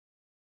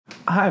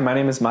Hi, my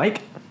name is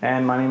Mike.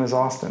 And my name is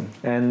Austin.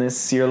 And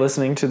you're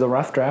listening to the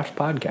Rough Draft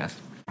Podcast.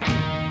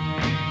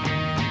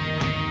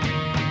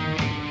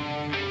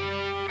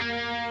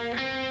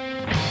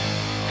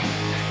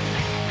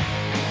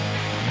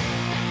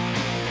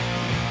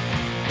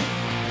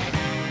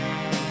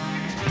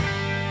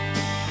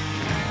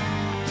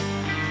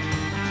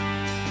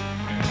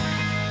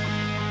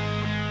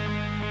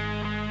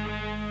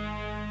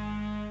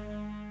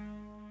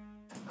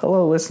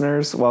 Hello,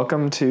 listeners.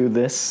 Welcome to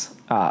this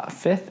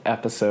fifth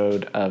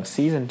episode of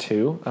Season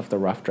 2 of the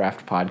Rough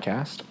Draft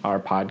Podcast, our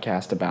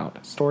podcast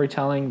about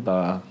storytelling,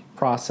 the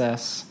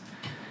process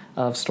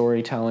of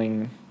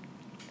storytelling.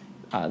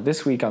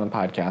 This week on the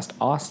podcast,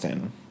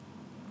 Austin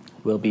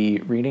will be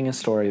reading a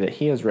story that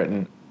he has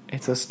written.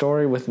 It's a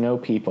story with no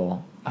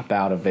people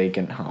about a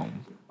vacant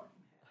home.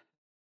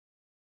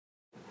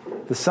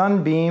 The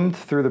sun beamed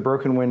through the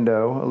broken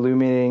window,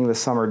 illuminating the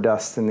summer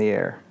dust in the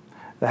air.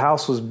 The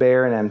house was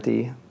bare and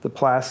empty. The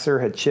plaster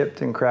had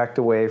chipped and cracked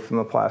away from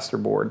the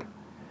plasterboard.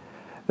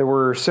 There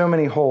were so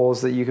many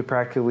holes that you could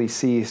practically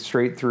see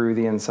straight through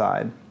the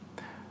inside.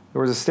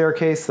 There was a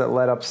staircase that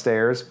led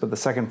upstairs, but the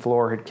second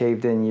floor had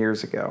caved in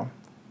years ago.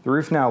 The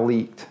roof now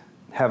leaked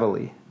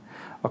heavily,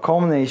 a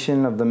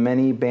culmination of the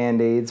many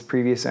Band-Aids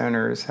previous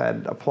owners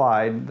had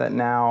applied that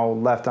now,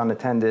 left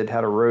unattended,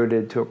 had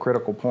eroded to a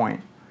critical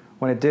point.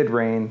 When it did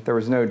rain, there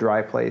was no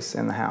dry place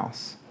in the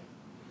house.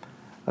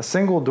 A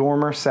single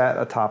dormer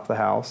sat atop the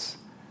house.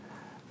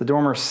 The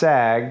dormer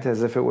sagged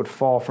as if it would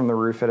fall from the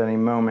roof at any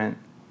moment.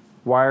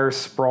 Wires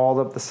sprawled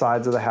up the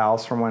sides of the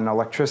house from when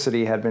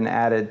electricity had been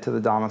added to the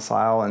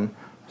domicile, and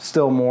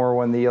still more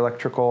when the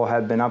electrical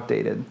had been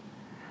updated.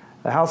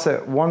 The house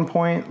at one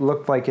point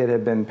looked like it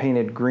had been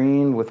painted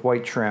green with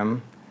white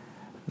trim,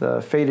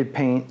 the faded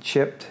paint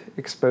chipped,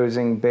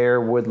 exposing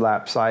bare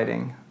wood-lap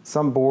siding.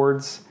 Some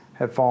boards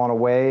had fallen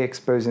away,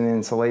 exposing the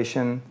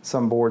insulation.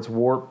 Some boards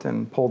warped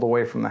and pulled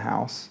away from the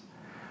house.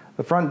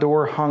 The front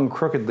door hung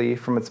crookedly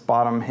from its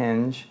bottom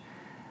hinge,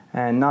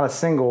 and not a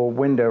single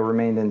window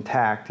remained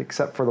intact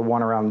except for the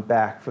one around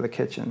back for the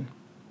kitchen.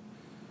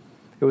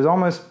 It was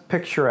almost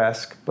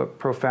picturesque, but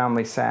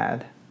profoundly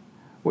sad.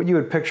 What you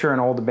would picture an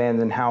old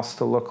abandoned house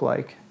to look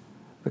like.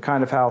 The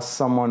kind of house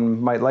someone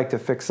might like to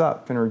fix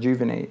up and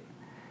rejuvenate.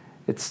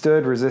 It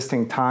stood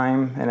resisting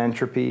time and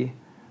entropy,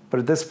 but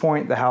at this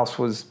point, the house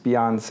was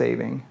beyond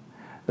saving.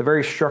 The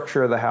very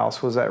structure of the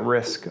house was at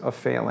risk of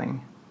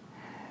failing.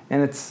 In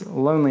its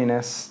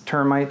loneliness,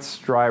 termites,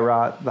 dry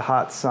rot, the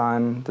hot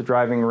sun, the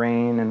driving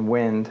rain and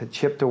wind had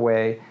chipped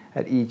away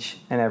at each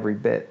and every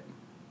bit.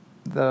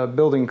 The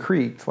building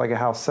creaked like a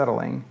house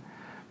settling,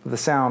 but the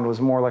sound was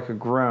more like a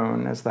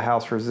groan as the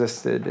house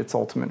resisted its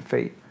ultimate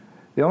fate.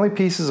 The only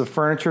pieces of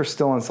furniture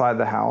still inside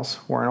the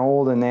house were an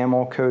old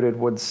enamel-coated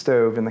wood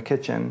stove in the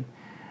kitchen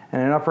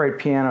and an upright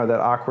piano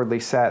that awkwardly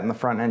sat in the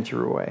front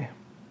entryway.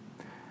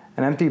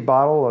 An empty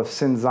bottle of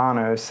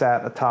Cinzano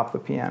sat atop the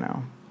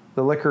piano.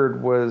 The liquor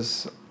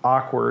was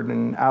awkward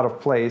and out of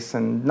place,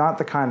 and not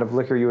the kind of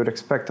liquor you would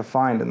expect to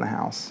find in the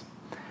house.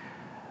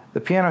 The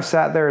piano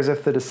sat there as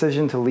if the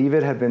decision to leave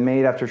it had been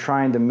made after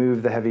trying to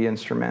move the heavy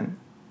instrument.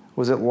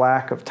 Was it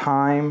lack of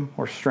time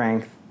or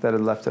strength that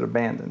had left it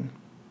abandoned?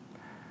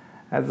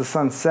 As the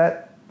sun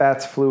set,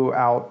 bats flew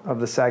out of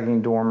the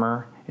sagging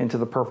dormer into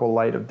the purple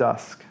light of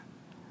dusk.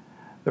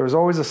 There was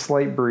always a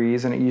slight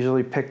breeze, and it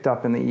usually picked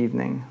up in the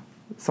evening.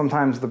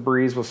 Sometimes the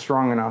breeze was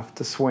strong enough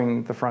to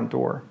swing the front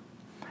door.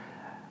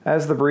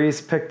 As the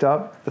breeze picked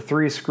up, the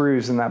 3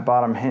 screws in that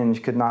bottom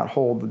hinge could not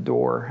hold the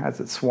door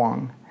as it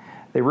swung.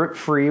 They ripped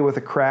free with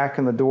a crack,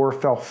 and the door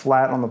fell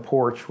flat on the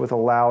porch with a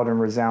loud and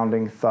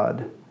resounding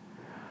thud.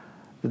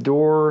 The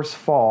door's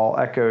fall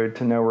echoed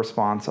to no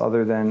response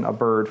other than a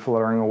bird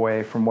fluttering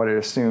away from what it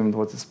assumed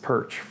was its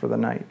perch for the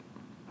night.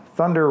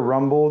 Thunder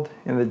rumbled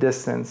in the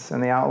distance,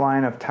 and the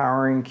outline of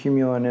towering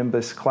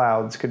cumulonimbus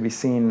clouds could be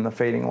seen in the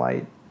fading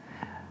light.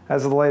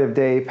 As the light of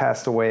day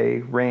passed away,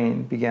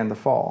 rain began to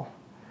fall.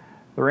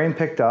 The rain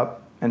picked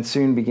up and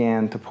soon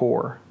began to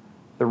pour.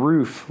 The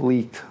roof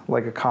leaked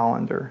like a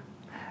colander.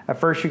 At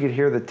first you could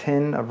hear the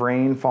tin of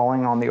rain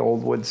falling on the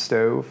old wood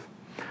stove.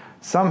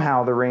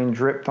 Somehow the rain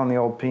dripped on the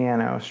old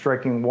piano,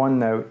 striking one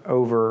note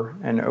over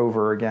and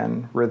over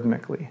again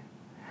rhythmically.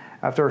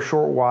 After a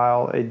short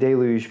while, a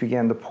deluge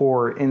began to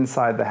pour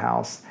inside the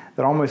house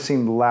that almost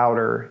seemed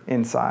louder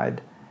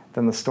inside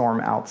than the storm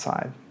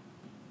outside.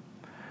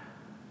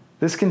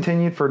 This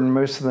continued for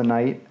most of the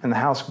night, and the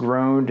house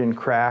groaned and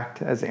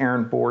cracked as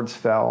errant boards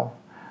fell.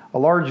 A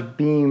large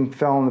beam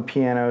fell on the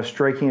piano,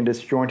 striking a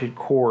disjointed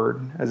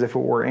chord as if it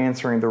were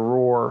answering the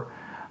roar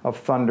of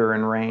thunder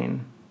and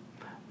rain.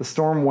 The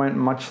storm went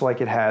much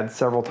like it had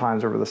several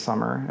times over the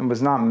summer, and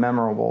was not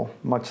memorable,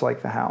 much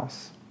like the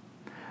house.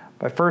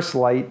 By first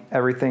light,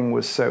 everything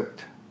was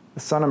soaked. The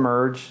sun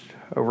emerged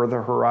over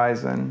the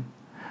horizon.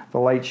 The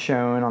light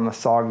shone on the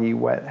soggy,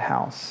 wet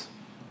house.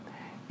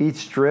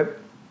 Each drip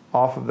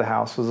off of the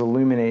house was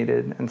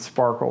illuminated and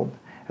sparkled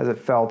as it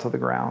fell to the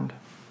ground.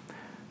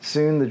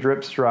 Soon the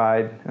drips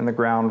dried and the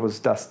ground was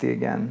dusty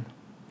again.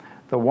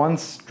 The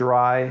once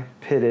dry,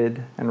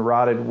 pitted, and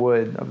rotted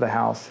wood of the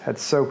house had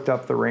soaked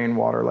up the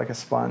rainwater like a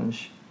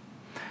sponge.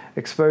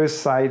 Exposed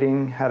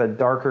siding had a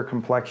darker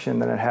complexion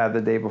than it had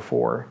the day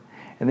before,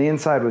 and the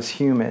inside was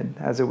humid,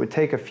 as it would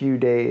take a few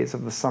days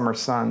of the summer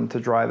sun to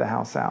dry the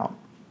house out.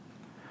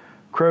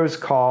 Crows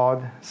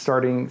cawed,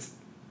 stating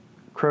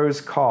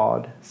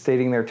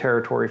their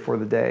territory for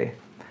the day.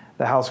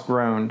 The house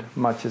groaned,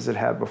 much as it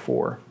had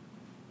before.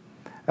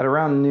 At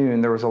around noon,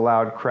 there was a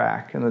loud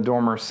crack, and the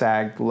dormer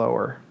sagged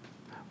lower.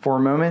 For a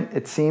moment,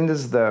 it seemed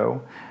as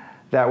though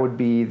that would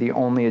be the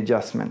only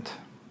adjustment.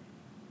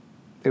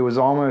 It was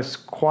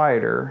almost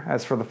quieter,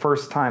 as for the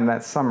first time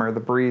that summer,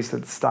 the breeze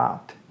had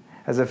stopped,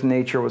 as if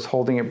nature was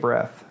holding its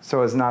breath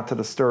so as not to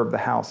disturb the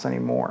house any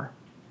more.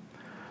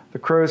 The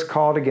crows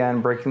called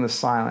again, breaking the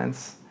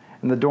silence,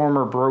 and the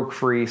dormer broke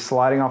free,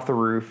 sliding off the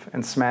roof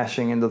and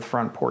smashing into the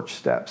front porch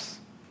steps.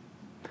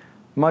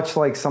 Much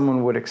like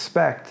someone would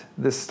expect,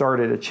 this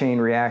started a chain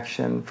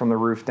reaction from the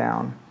roof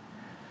down.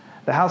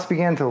 The house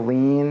began to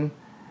lean,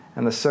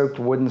 and the soaked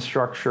wooden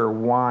structure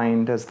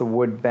whined as the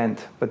wood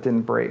bent but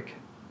didn't break.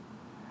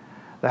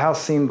 The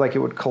house seemed like it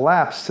would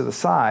collapse to the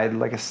side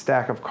like a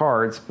stack of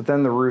cards, but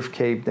then the roof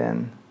caved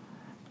in.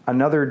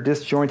 Another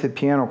disjointed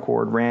piano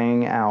chord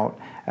rang out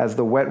as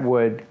the wet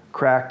wood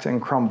cracked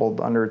and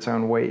crumbled under its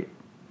own weight.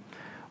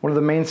 One of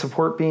the main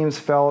support beams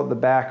fell at the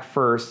back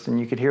first, and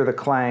you could hear the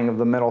clang of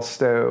the metal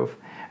stove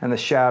and the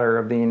shatter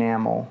of the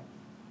enamel.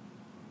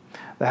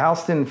 The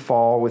house didn't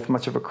fall with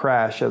much of a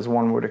crash as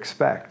one would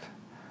expect.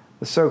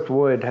 The soaked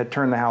wood had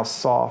turned the house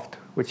soft,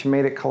 which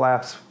made it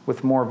collapse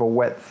with more of a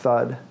wet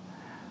thud.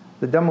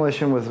 The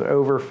demolition was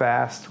over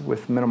fast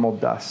with minimal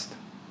dust.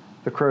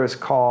 The crows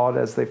cawed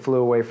as they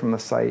flew away from the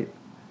site.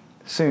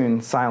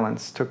 Soon,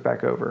 silence took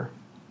back over.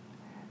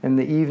 In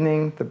the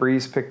evening, the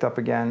breeze picked up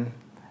again,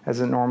 as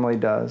it normally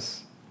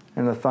does,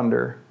 and the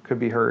thunder could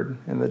be heard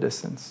in the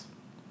distance.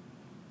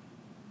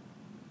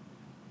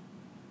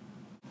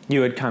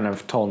 You had kind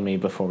of told me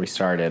before we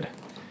started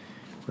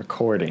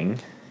recording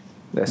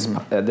this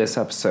this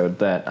episode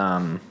that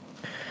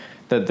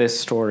that this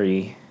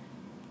story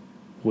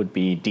would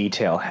be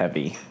detail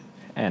heavy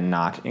and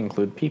not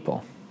include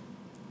people.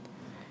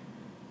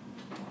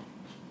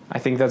 I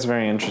think that's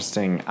very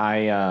interesting.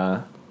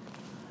 I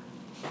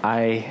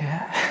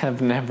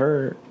have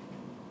never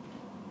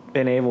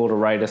been able to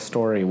write a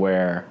story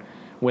where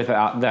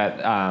without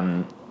that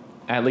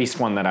at least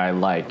one that I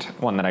liked,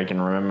 one that I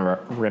can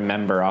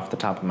remember off the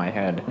top of my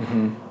head,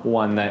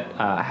 one that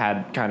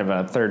had kind of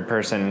a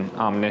third-person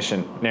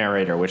omniscient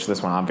narrator, which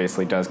this one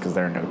obviously does because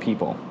there are no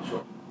people.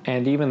 Sure.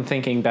 And even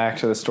thinking back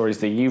to the stories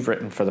that you've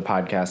written for the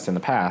podcast in the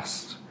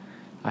past,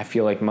 I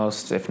feel like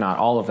most, if not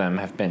all of them,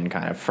 have been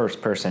kind of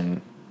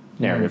first-person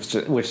narratives,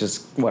 which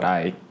is what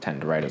I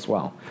tend to write as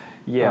well.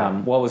 Yeah.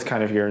 What was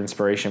kind of your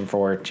inspiration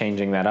for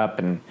changing that up,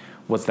 and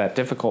was that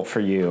difficult for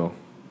you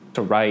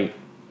to write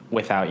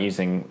without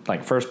using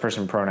like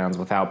first-person pronouns,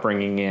 without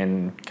bringing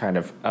in kind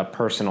of a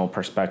personal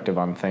perspective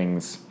on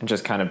things, and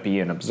just kind of be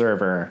an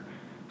observer,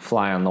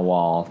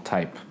 fly-on-the-wall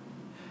type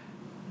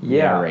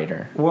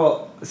narrator?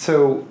 Well,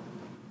 so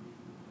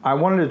I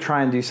wanted to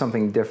try and do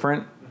something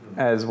different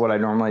as what I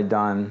normally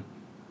done,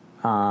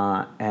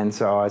 and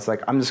so I was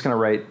like, I'm just going to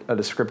write a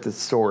descriptive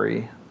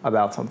story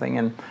about something.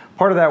 And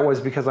part of that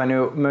was because I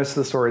know most of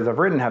the stories I've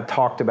written have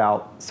talked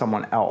about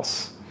someone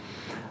else.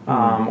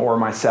 Or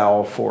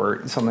myself,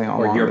 or something along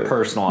or your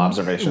personal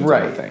observations,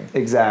 right? Of thing.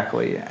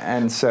 Exactly.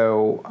 And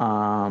so,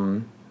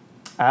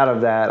 out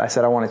of that, I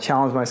said I want to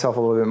challenge myself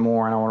a little bit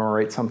more, and I want to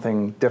write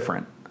something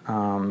different.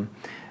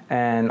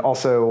 And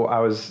also, I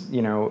was,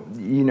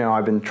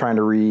 I've been trying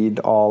to read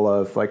all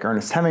of like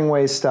Ernest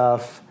Hemingway's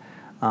stuff,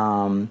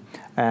 and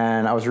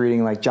I was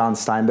reading like John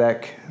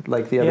Steinbeck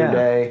like the other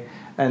day,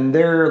 and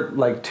they're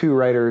like two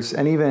writers,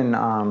 and even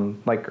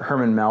like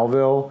Herman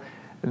Melville,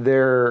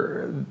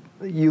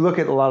 you look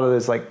at a lot of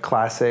those like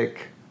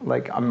classic,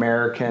 like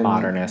American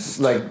modernists,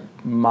 like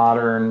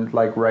modern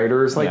like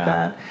writers like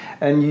that,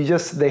 and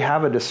they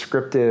have a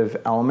descriptive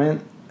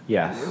element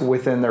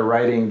within their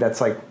writing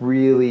that's like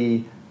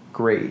really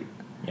great.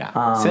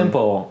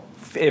 Simple.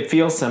 It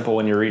feels simple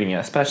when you're reading it,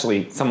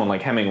 especially someone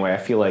like Hemingway. I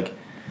feel like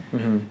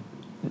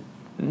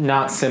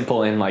not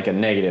simple in like a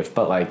negative,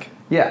 but like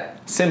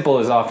simple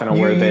is often a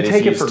word that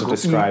is used to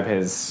describe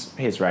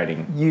his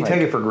writing. You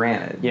take it for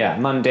granted. Yeah,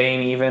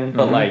 mundane even,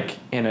 but like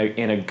in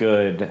a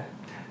good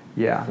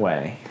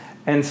way.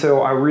 And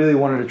so I really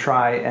wanted to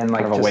try and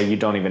like kind of a way you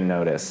don't even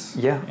notice.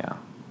 Yeah.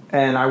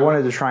 And I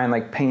wanted to try and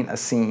like paint a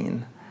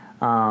scene,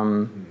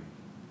 in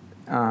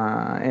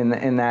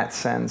that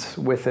sense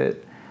with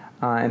it.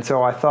 And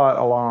so I thought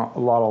a lot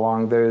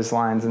along those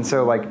lines. And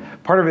so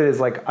like part of it is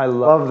like I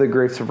love the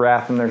Grapes of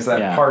Wrath, and there's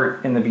that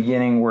part in the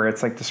beginning where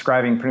it's like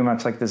describing pretty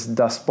much like this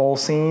Dust Bowl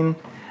scene.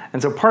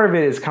 And so part of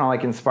it is kind of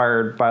like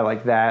inspired by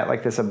like that,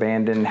 like this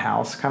abandoned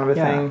house kind of a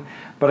thing.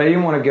 But I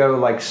didn't want to go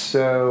like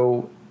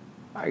so,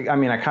 I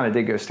mean I kind of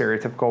did go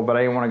stereotypical, but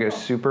I didn't want to go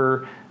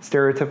super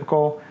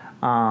stereotypical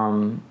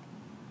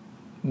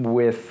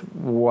with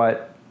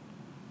what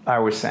I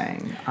was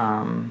saying.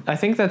 I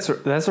think that's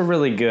a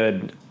really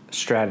good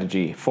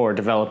strategy for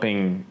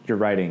developing your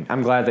writing.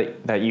 I'm glad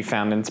that you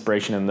found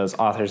inspiration in those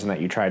authors and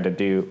that you tried to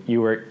do.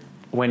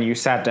 When you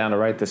sat down to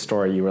write this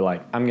story, you were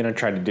like, I'm going to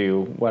try to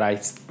do what I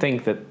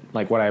think that,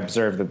 like what I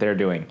observed that they're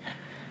doing.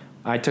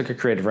 I took a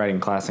creative writing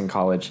class in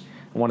college.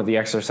 One of the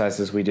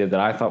exercises we did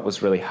that I thought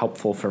was really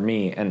helpful for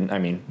me, and I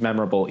mean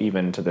memorable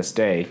even to this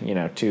day,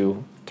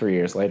 2-3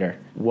 years later,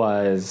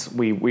 was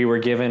we were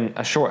given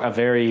a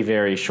very,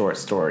 very short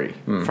story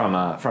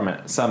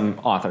from some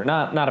author,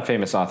 not a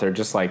famous author,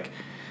 just like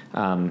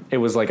it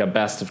was like a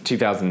best of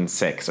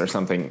 2006 or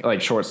something,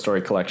 like short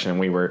story collection. And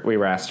we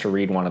were asked to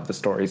read one of the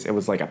stories. It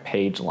was like a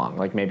page long,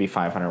 like maybe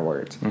 500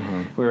 words.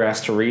 Mm-hmm. We were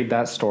asked to read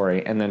that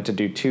story and then to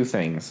do two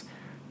things: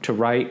 to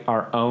write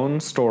our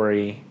own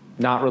story,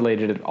 not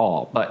related at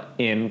all, but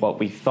in what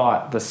we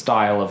thought the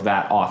style of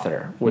that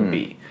author would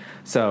be.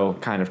 So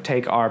kind of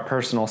take our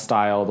personal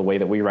style, the way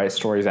that we write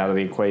stories, out of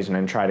the equation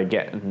and try to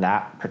get in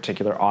that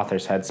particular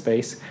author's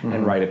headspace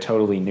and write a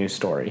totally new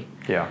story.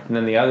 Yeah. And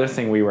then the other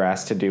thing we were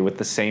asked to do with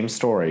the same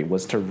story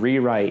was to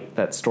rewrite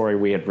that story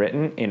we had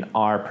written in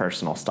our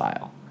personal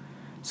style.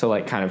 So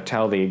like kind of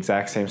tell the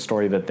exact same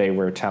story that they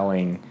were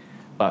telling,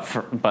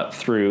 but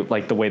through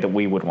like the way that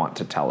we would want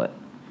to tell it.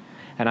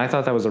 And I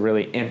thought that was a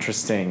really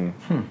interesting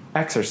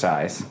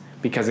exercise,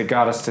 because it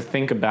got us to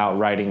think about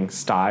writing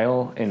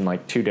style in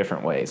like two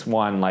different ways.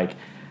 One, like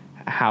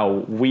how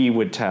we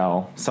would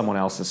tell someone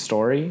else's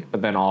story,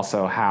 but then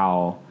also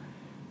how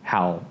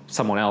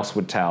someone else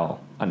would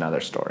tell another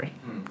story,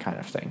 kind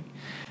of thing.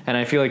 And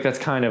I feel like that's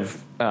kind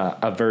of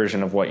a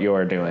version of what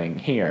you're doing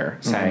here,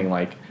 saying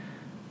like,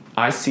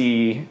 I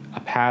see a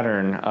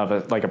pattern of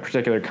a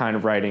particular kind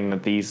of writing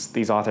that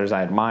these authors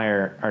I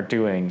admire are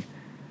doing,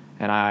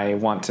 and I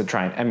want to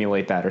try and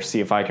emulate that or see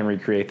if I can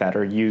recreate that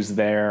or use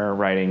their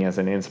writing as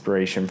an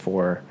inspiration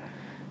for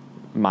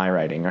my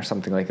writing or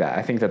something like that.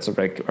 I think that's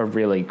a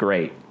really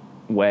great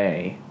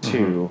way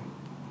to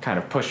kind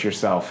of push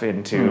yourself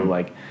into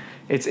like,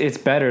 it's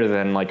better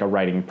than like a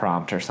writing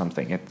prompt or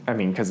something.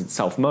 Because it's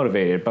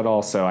self-motivated, but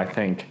also I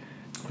think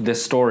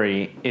this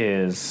story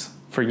is,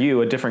 for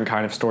you, a different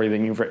kind of story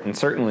than you've written,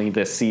 certainly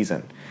this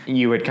season.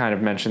 You had kind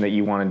of mentioned that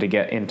you wanted to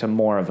get into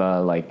more of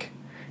a like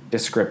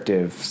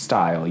descriptive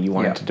style. You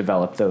wanted to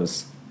develop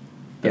those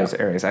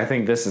areas. I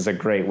think this is a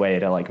great way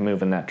to like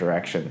move in that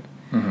direction.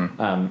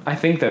 I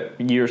think that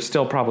you're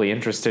still probably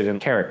interested in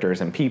characters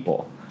and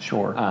people.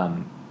 Sure.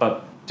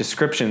 But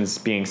descriptions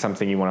being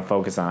something you want to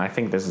focus on, I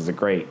think this is a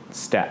great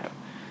step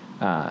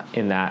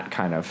in that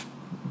kind of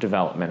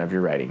development of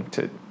your writing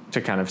to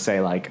kind of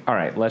say like, all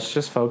right, let's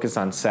just focus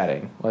on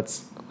setting.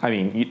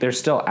 There's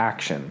still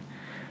action.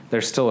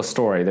 There's still a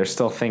story. There's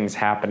still things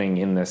happening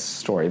in this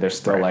story. There's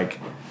still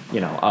like,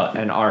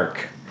 an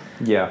arc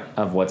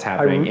of what's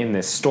happening in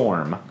this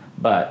storm.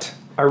 But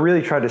I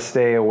really try to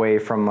stay away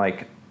from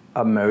like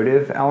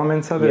emotive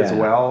elements of it as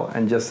well,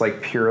 and just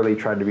like purely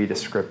try to be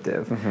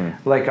descriptive.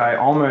 Like I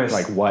almost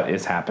like what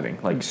is happening,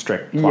 like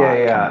strict plot.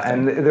 Kind of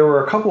and there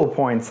were a couple of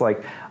points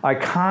like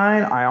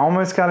I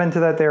almost got into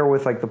that there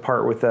with like the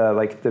part with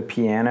the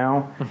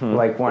piano,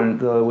 like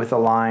with the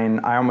line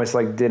I almost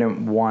like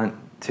didn't want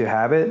to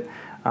have it.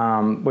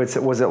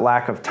 Was it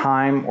lack of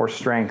time or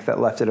strength that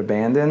left it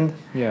abandoned?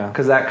 Yeah.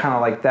 Because that kind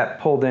of like that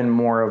pulled in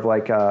more of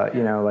like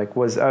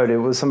was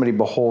somebody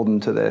beholden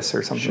to this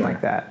or something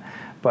like that.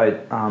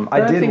 But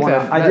I did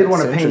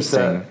want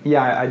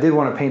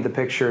to paint the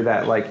picture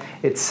that like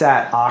it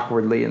sat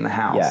awkwardly in the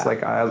house. Yeah.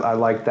 Like I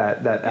like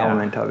that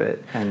element of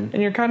it, and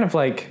you're kind of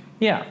like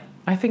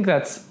I think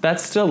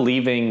that's still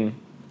leaving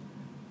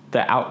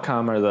the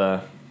outcome or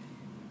the,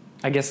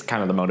 I guess,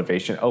 kind of the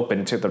motivation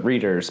open to the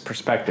reader's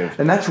perspective.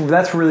 And that's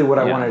really what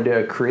I wanted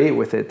to create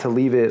with it, to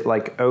leave it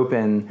like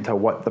open to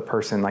what the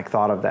person like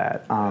thought of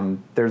that.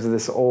 There's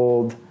this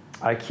old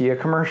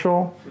IKEA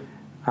commercial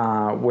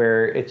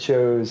where it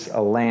shows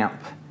a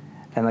lamp,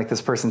 and like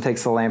this person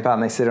takes the lamp out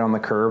and they sit it on the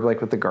curb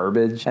like with the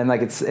garbage, and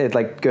like it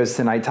like goes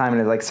to nighttime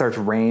and it like starts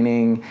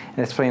raining and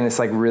it's playing this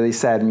like really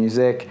sad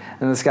music,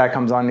 and this guy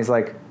comes on and he's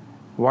like,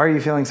 "Why are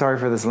you feeling sorry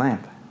for this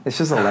lamp? It's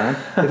just a lamp.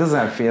 It doesn't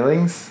have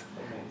feelings."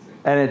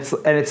 And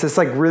it's just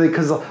like really,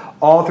 because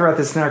all throughout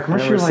this entire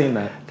commercial, you're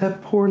like,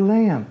 that poor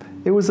lamp,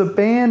 it was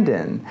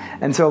abandoned.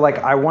 And so like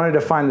I wanted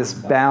to find this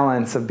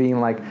balance of being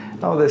like,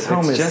 oh, this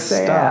home is just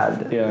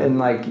sad, and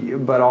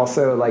like, but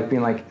also like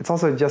being like, it's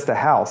also just a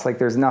house. Like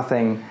there's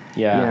nothing,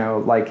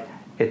 like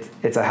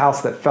it's a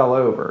house that fell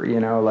over,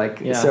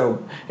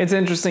 So it's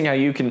interesting how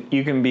you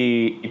can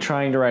be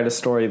trying to write a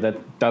story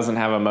that doesn't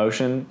have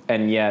emotion,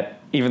 and yet,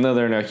 even though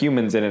there are no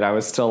humans in it, I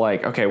was still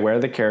like, okay, where are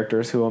the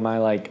characters? Who am I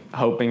like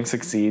hoping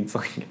succeeds?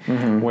 Like,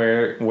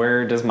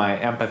 where does my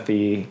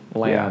empathy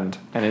land?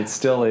 Yeah. And it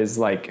still is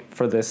like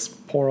for this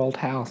poor old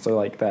house, or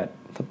like the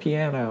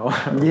piano.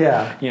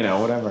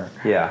 Whatever.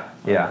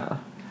 Yeah.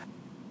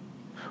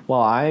 Well,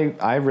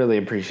 I really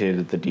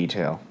appreciated the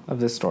detail of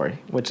this story,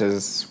 which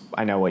is,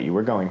 I know what you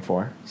were going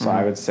for. So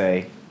I would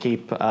say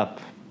keep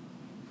up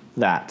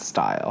that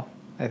style.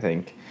 I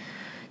think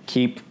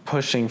keep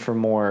pushing for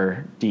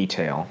more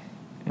detail.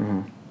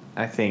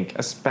 I think,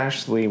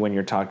 especially when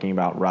you're talking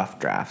about rough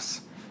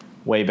drafts,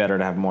 way better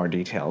to have more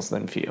details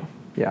than few.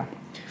 Yeah.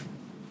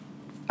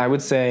 I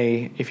would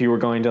say if you were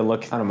going to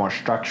look on a more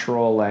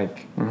structural,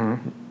 like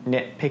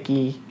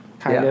nitpicky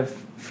kind of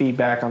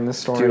feedback on this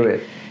story, Do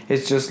it.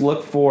 is just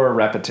look for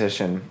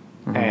repetition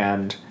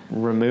and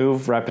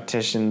remove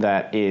repetition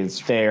that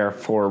is there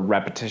for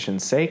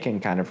repetition's sake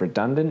and kind of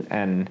redundant,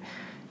 and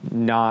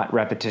not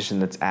repetition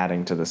that's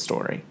adding to the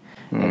story.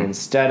 And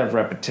instead of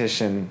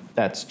repetition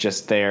that's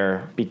just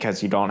there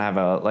because you don't have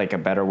a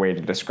better way to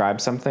describe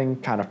something,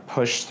 kind of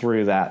push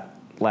through that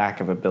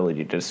lack of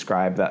ability to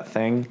describe that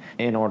thing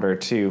in order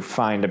to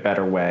find a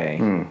better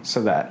way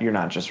so that you're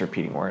not just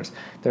repeating words.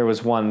 There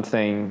was one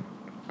thing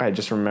I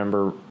just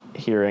remember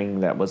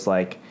hearing that was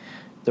like,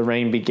 the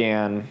rain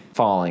began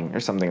falling or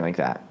something like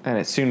that, and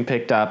it soon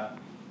picked up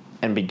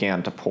and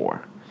began to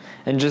pour.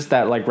 And just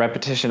that like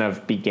repetition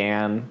of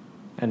began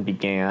and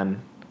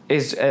began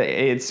is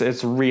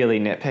it's really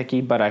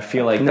nitpicky, but I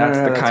feel like that's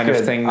the kind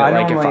of thing that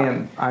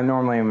I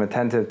normally am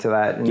attentive to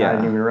that, and I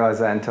didn't even realize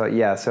that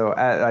until So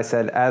I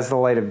said, as the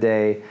light of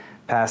day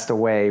passed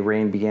away,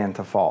 rain began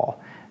to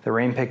fall. The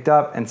rain picked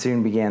up and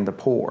soon began to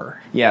pour.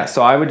 Yeah,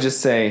 so I would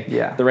just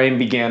say the rain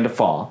began to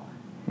fall.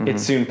 It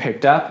soon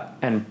picked up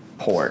and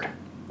poured,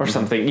 or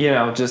something.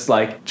 Just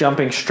like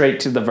jumping straight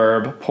to the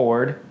verb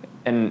poured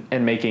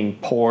and making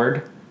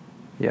poured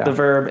the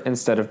verb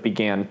instead of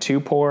began to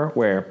pour,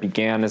 where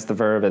began is the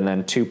verb and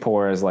then to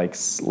pour is like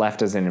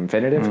left as an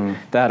infinitive.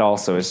 That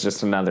also is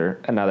just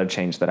another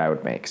change that I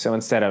would make. So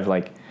instead of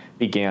like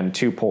began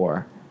to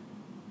pour,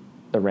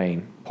 the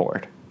rain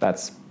poured.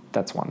 That's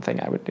one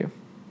thing I would do.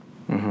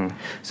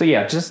 So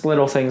yeah, just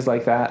little things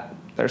like that.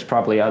 There's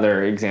probably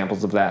other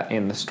examples of that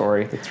in the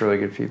story. That's really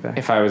good feedback.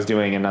 If I was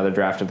doing another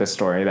draft of this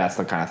story, that's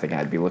the kind of thing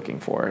I'd be looking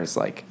for. Is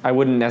like, I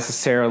wouldn't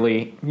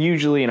necessarily,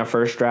 usually in a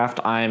first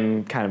draft,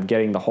 I'm kind of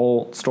getting the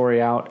whole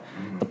story out,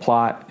 the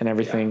plot and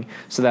everything,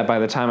 so that by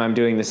the time I'm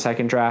doing the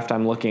second draft,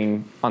 I'm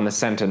looking on the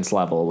sentence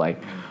level,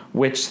 like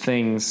which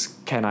things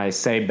can I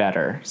say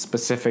better,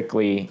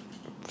 specifically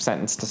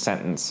sentence to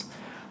sentence,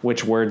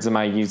 which words am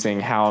I using,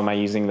 how am I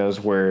using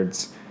those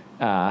words,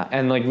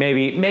 and like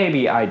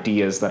maybe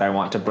ideas that I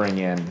want to bring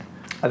in.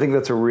 I think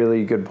that's a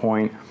really good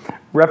point.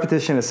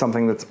 Repetition is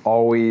something that's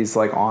always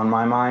like on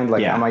my mind.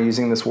 Like, am I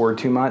using this word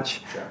too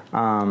much?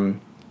 Sure.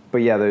 But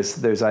yeah,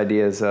 there's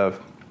ideas of,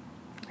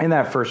 in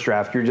that first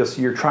draft,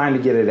 you're trying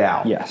to get it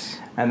out. Yes.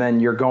 And then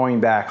you're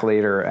going back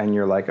later and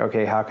you're like,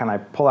 okay, how can I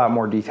pull out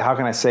more detail? How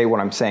can I say what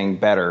I'm saying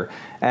better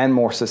and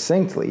more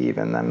succinctly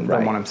even than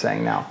what I'm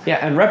saying now? Yeah,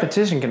 and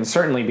repetition can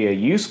certainly be a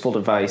useful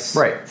device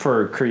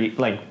for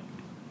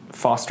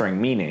fostering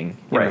meaning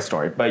in the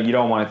story, but you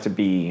don't want it to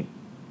be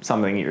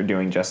something that you're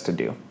doing just to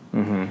do.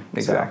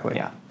 Exactly. So,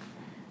 yeah.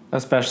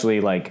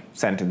 Especially like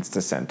sentence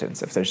to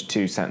sentence. If there's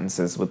two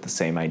sentences with the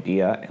same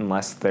idea,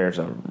 unless there's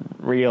a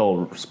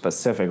real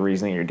specific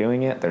reason you're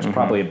doing it, there's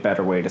probably a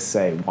better way to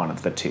say one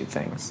of the two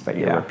things that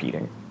you're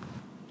repeating.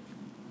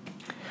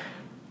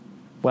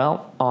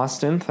 Well,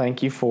 Austin,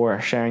 thank you for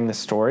sharing the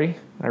story.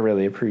 I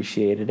really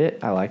appreciated it.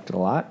 I liked it a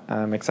lot.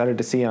 I'm excited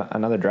to see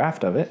another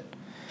draft of it.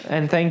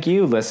 And thank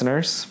you,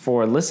 listeners,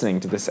 for listening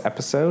to this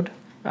episode.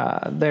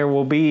 There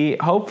will be,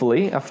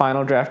 hopefully, a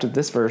final draft of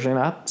this version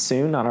up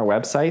soon on our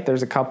website.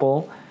 There's a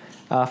couple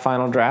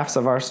final drafts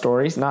of our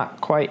stories,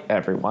 not quite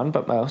everyone,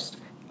 but most,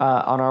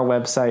 on our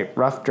website,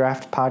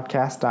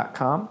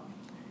 roughdraftpodcast.com.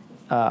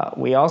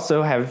 We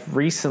also have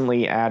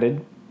recently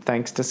added,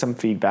 thanks to some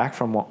feedback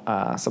from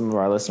some of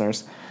our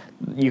listeners,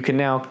 you can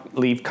now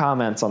leave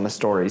comments on the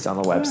stories on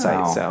the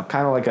website. Wow. So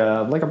kind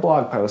of like a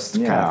blog post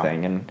kind of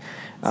thing. And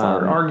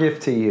our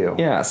gift to you.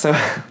 Yeah. So,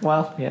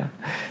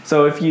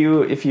 So if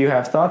you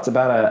have thoughts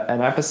about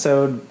an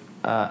episode,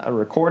 a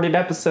recorded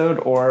episode,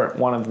 or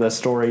one of the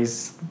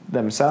stories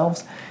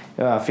themselves,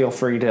 feel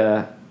free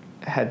to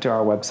head to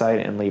our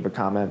website and leave a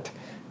comment.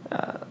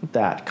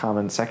 That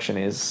comment section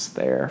is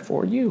there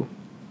for you.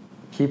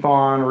 Keep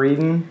on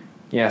reading.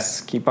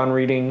 Yes. Keep on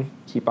reading.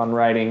 Keep on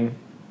writing.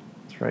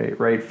 That's right.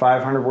 Write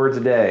 500 words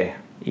a day.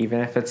 Even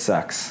if it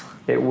sucks.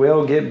 It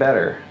will get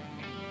better.